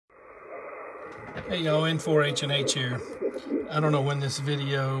Hey y'all, N4H&H here. I don't know when this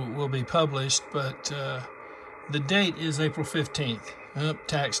video will be published, but the date is April 15th,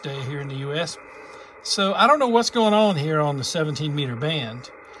 tax day here in the US. So I don't know what's going on here on the 17 meter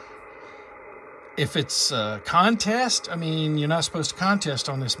band. If it's a contest, I mean, you're not supposed to contest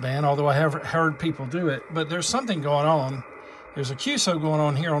on this band, although I have heard people do it, but there's something going on. There's a QSO going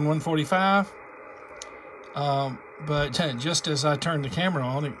on here on 145, but just as I turn the camera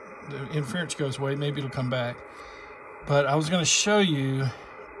on, the interference goes away. Maybe it'll come back. But I was going to show you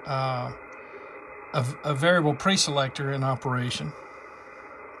a variable preselector in operation.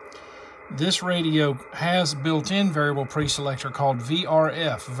 This radio has built-in variable preselector called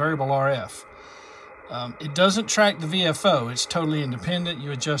VRF, variable RF. It doesn't track the VFO. It's totally independent.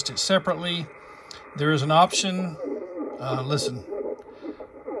 You adjust it separately. There is an option,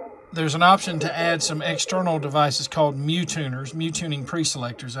 there's an option to add some external devices called mu-tuning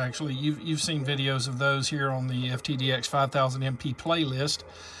preselectors, actually. You've seen videos of those here on the FTDX 5000 MP playlist.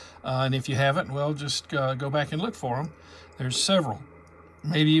 And if you haven't, well, just go back and look for them. There's several,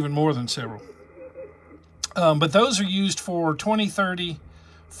 maybe even more than several. But those are used for 20, 30,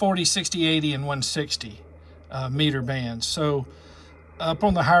 40, 60, 80, and 160 meter bands. So up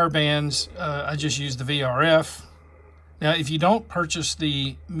on the higher bands, I just use the VRF. Now, if you don't purchase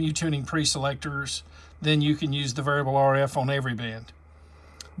the mu-tuning preselectors, then you can use the variable RF on every band.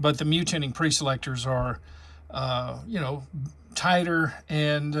 But the mu-tuning preselectors are, tighter,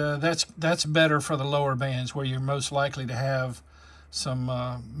 and that's better for the lower bands where you're most likely to have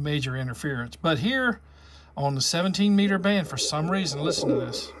some major interference. But here on the 17 meter band, for some reason, listen to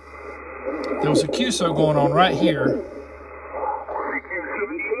this. There was a QSO going on right here.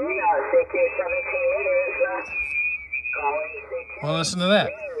 Well, listen to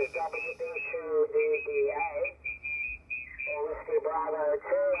that.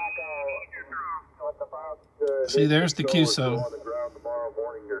 See, there's the QSO.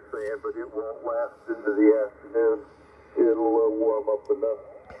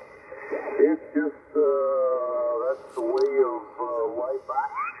 It's just, that's the way of life.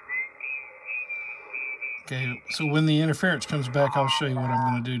 Okay, so when the interference comes back, I'll show you what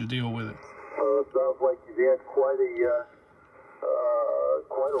I'm going to do to deal with it. Sounds like you've had quite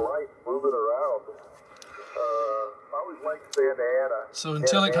a life moving around. I always like saying to Anna. So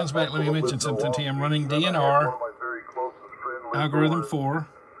until it comes back, let me mention something to you. I'm running DNR, algorithm 4.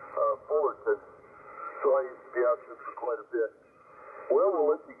 Fullerton. So I used to be out there for quite a bit. Well, we'll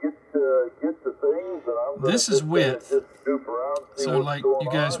let you get the things, and I'm this is width. So like you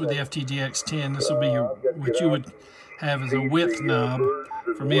guys with the FTDX 10, this will be what you would have as a width knob.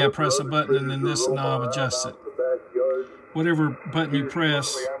 For me, I press a button and then this knob adjusts it. Whatever button you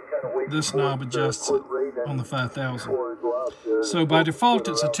press, this knob adjusts it on the 5000. So by default,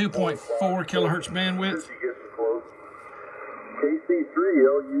 it's a 2.4 kilohertz bandwidth.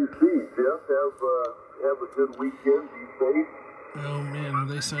 KC3LUC, Jeff, have a good weekend. Be safe. Oh man, are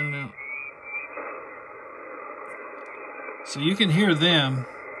they sounding out? So you can hear them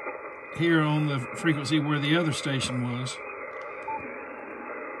here on the frequency where the other station was.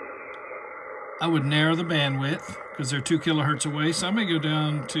 I would narrow the bandwidth because they're 2 kilohertz away, so I may go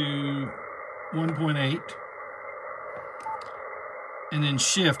down to 1.8 and then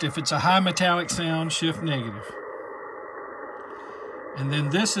shift. If it's a high metallic sound, shift negative. And then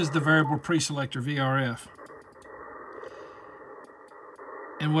this is the variable preselector VRF.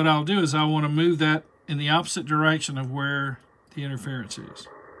 And what I'll do is I want to move that in the opposite direction of where the interference is.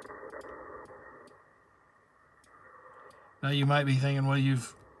 Now you might be thinking, well,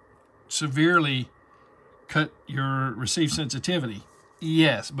 you've severely cut your receive sensitivity.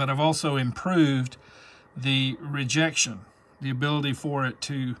 Yes, but I've also improved the rejection, the ability for it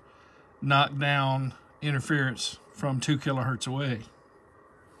to knock down interference from 2 kilohertz away.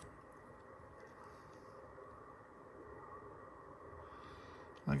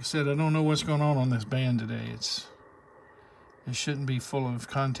 Like I said, I don't know what's going on this band today. It shouldn't be full of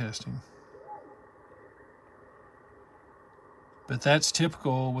contesting. But that's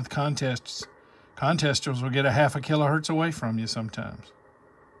typical with contests. Contesters will get a half a kilohertz away from you sometimes.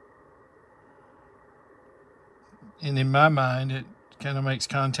 And in my mind, it kind of makes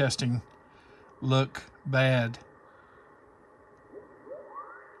contesting look bad.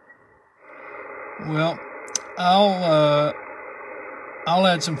 Well, I'll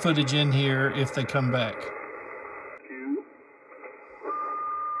add some footage in here if they come back.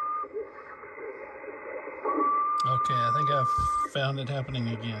 Okay, I think I've found it happening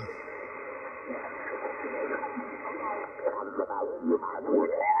again.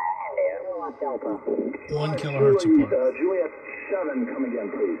 1 kilohertz apart. Juliet 7, come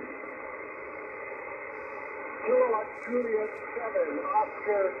again, please. Kilohertz Juliet 7,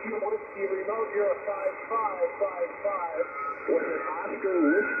 Oscar Q Whiskey Remote, you're a 5555. Was it Oscar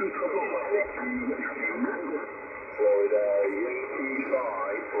Whiskey Florida Yankee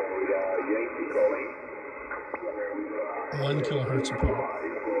 5, Florida Yankee calling. 1 kilohertz apart.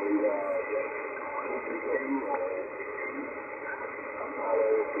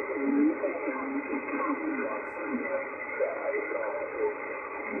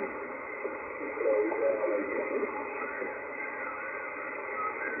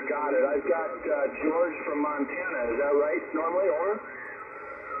 Got it. I've got George from Montana. Is that right? Normally, over?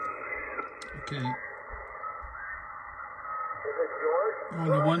 Okay. Is it George? On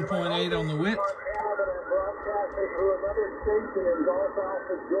the 1.8 on the width. Montana, but I'm broadcasting through another station in Gulf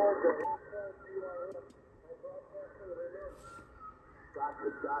Alpha, Georgia.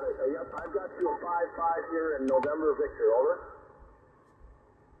 Got it. Yep, I've got you a 5-5 here in November, Victor. Over.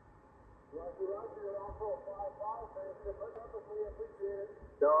 Roger, and also a 5-5. Thanks for putting up with me. I appreciate it.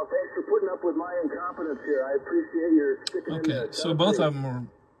 No, thanks for putting up with my incompetence here. I appreciate your sticking in there. Okay, so both of them are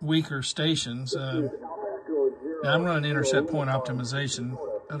weaker stations. Now I'm running intercept point optimization.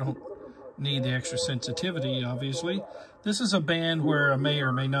 I don't need the extra sensitivity, obviously. This is a band where I may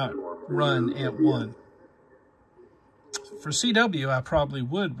or may not run AMP1. For CW, I probably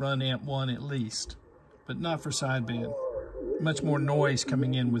would run AMP1 at least, but not for sideband. Much more noise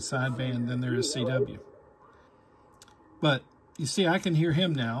coming in with sideband than there is CW. But you see, I can hear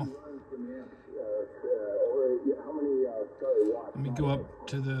him now. Let me go up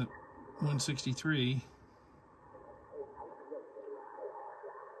to the 163.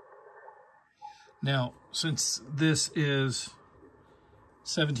 Now, since this is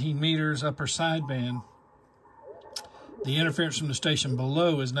 17 meters upper sideband, the interference from the station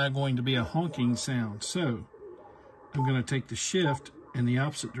below is now going to be a honking sound. So I'm going to take the shift in the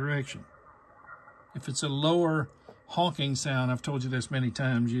opposite direction. If it's a lower honking sound, I've told you this many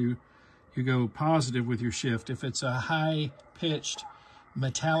times, you go positive with your shift. If it's a high-pitched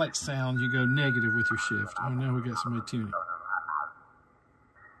metallic sound, you go negative with your shift. Oh, now we got somebody tuning.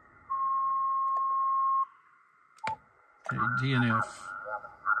 Okay, DNF.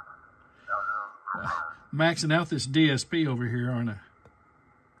 Maxing out this DSP over here, aren't I?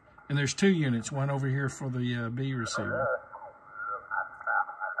 And there's 2 units, one over here for the B receiver.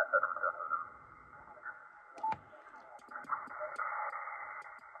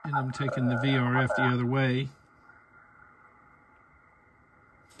 And I'm taking the VRF the other way.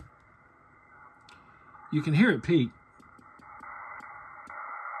 You can hear it peak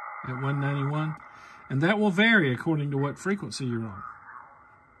at 191, and that will vary according to what frequency you're on.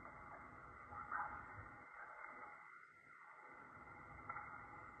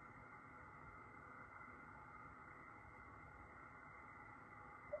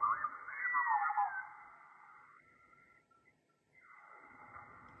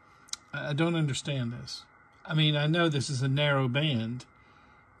 I don't understand this. I mean, I know this is a narrow band,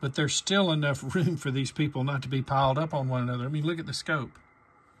 but there's still enough room for these people not to be piled up on one another. I mean, look at the scope.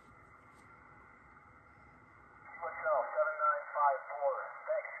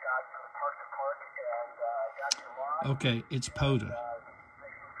 Okay, it's POTA.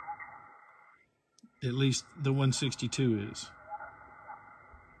 At least the 162 is.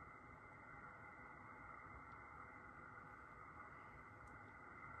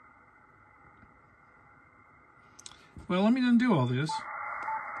 Well, let me undo all this.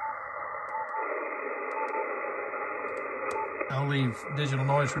 I'll leave digital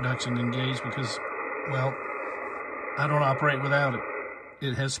noise reduction engaged because, well, I don't operate without it.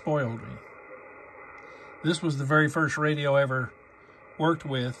 It has spoiled me. This was the very first radio I ever worked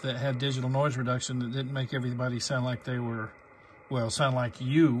with that had digital noise reduction that didn't make everybody sound like they were, well, sound like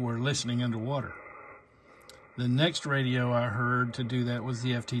you were listening underwater. The next radio I heard to do that was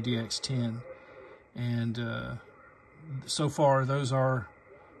the FTDX10. And so far, those are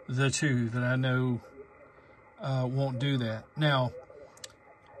the 2 that I know won't do that. Now,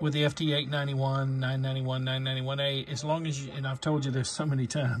 with the FT891, 991, 991A, as long as you, and I've told you this so many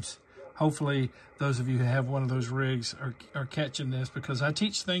times, hopefully those of you who have one of those rigs are catching this, because I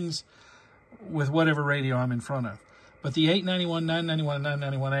teach things with whatever radio I'm in front of. But the 891, 991, and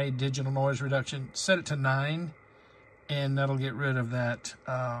 991A digital noise reduction, set it to 9, and that'll get rid of that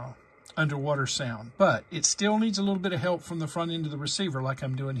underwater sound. But it still needs a little bit of help from the front end of the receiver, like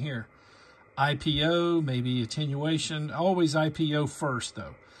I'm doing here. IPO, maybe attenuation, always IPO first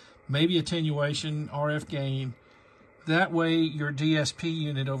though. Maybe attenuation, RF gain. That way your DSP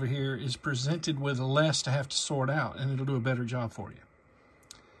unit over here is presented with less to have to sort out, and it'll do a better job for you.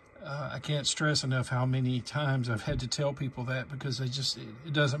 I can't stress enough how many times I've had to tell people that, because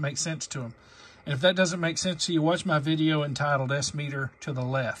it doesn't make sense to them. And if that doesn't make sense to you, watch my video entitled S meter to the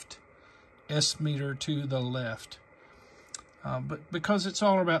left. S meter to the left. But because it's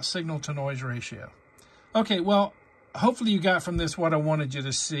all about signal to noise ratio. Okay, well, hopefully you got from this what I wanted you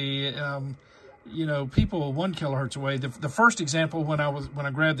to see. You know, people 1 kilohertz away. The first example when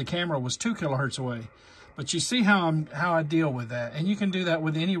I grabbed the camera was 2 kilohertz away. But you see how I deal with that. And you can do that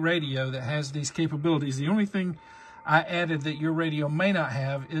with any radio that has these capabilities. The only thing I added that your radio may not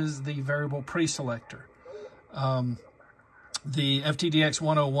have is the variable preselector. The FTDX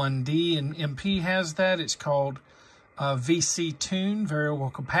 101D and MP has that. It's called VC tune,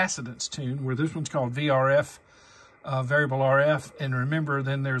 variable capacitance tune, where this one's called VRF, variable RF. And remember,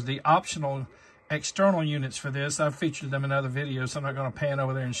 then there's the optional external units for this. I've featured them in other videos, so I'm not going to pan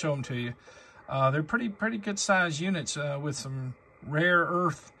over there and show them to you. They're pretty good size units with some rare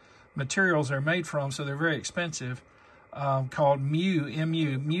earth materials they're made from, so they're very expensive. Called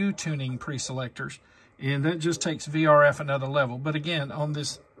MU tuning preselectors, and that just takes VRF another level. But again, on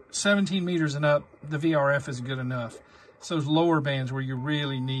this 17 meters and up, the VRF is good enough. It's those lower bands where you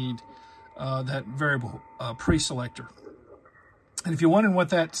really need that variable preselector. And if you're wondering what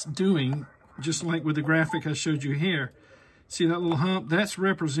that's doing, just like with the graphic I showed you here, see that little hump? That's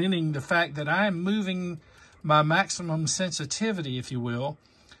representing the fact that I'm moving my maximum sensitivity, if you will.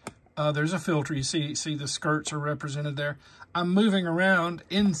 There's a filter. You see the skirts are represented there. I'm moving around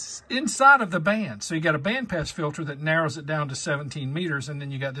inside of the band. So you got a bandpass filter that narrows it down to 17 meters, and then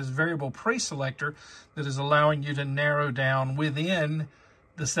you got this variable preselector that is allowing you to narrow down within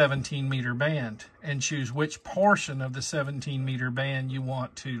the 17-meter band and choose which portion of the 17-meter band you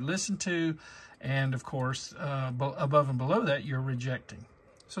want to listen to. And, of course, above and below that, you're rejecting.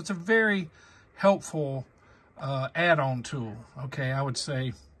 So it's a very helpful add-on tool, okay? I would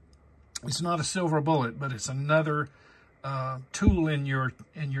say it's not a silver bullet, but it's another tool in your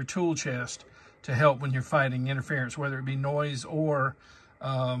tool chest to help when you're fighting interference, whether it be noise or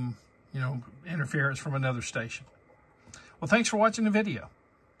you know, interference from another station. Well, thanks for watching the video.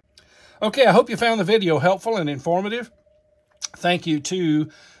 Okay, I hope you found the video helpful and informative. Thank you to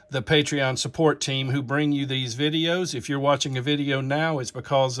the Patreon support team who bring you these videos. If you're watching a video now, it's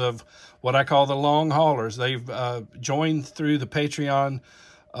because of what I call the long haulers. They've joined through the Patreon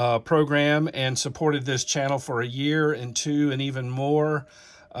program and supported this channel for a year and 2 and even more.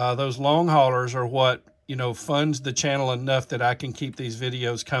 Those long haulers are what, you know, funds the channel enough that I can keep these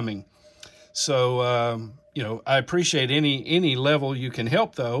videos coming. So, you know, I appreciate any level you can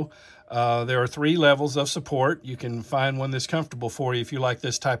help, though. There are 3 levels of support. You can find one that's comfortable for you if you like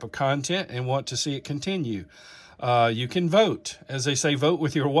this type of content and want to see it continue. You can vote, as they say, vote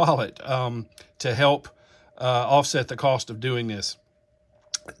with your wallet to help offset the cost of doing this.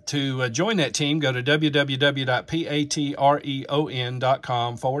 To join that team, go to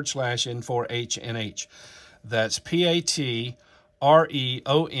www.patreon.com/N4HNH. That's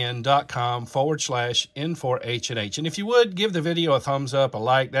patreon.com/N4HNH. And if you would, give the video a thumbs up, a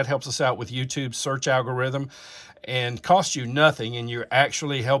like. That helps us out with YouTube's search algorithm and costs you nothing, and you're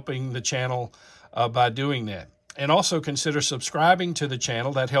actually helping the channel by doing that. And also consider subscribing to the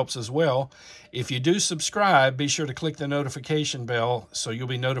channel. That helps as well. If you do subscribe, be sure to click the notification bell so you'll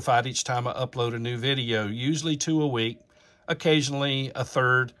be notified each time I upload a new video, usually 2 a week, occasionally a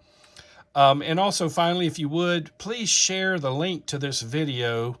third. And also, finally, if you would, please share the link to this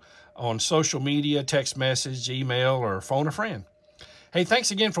video on social media, text message, email, or phone a friend. Hey,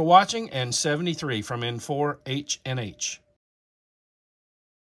 thanks again for watching, and 73 from N4HNH.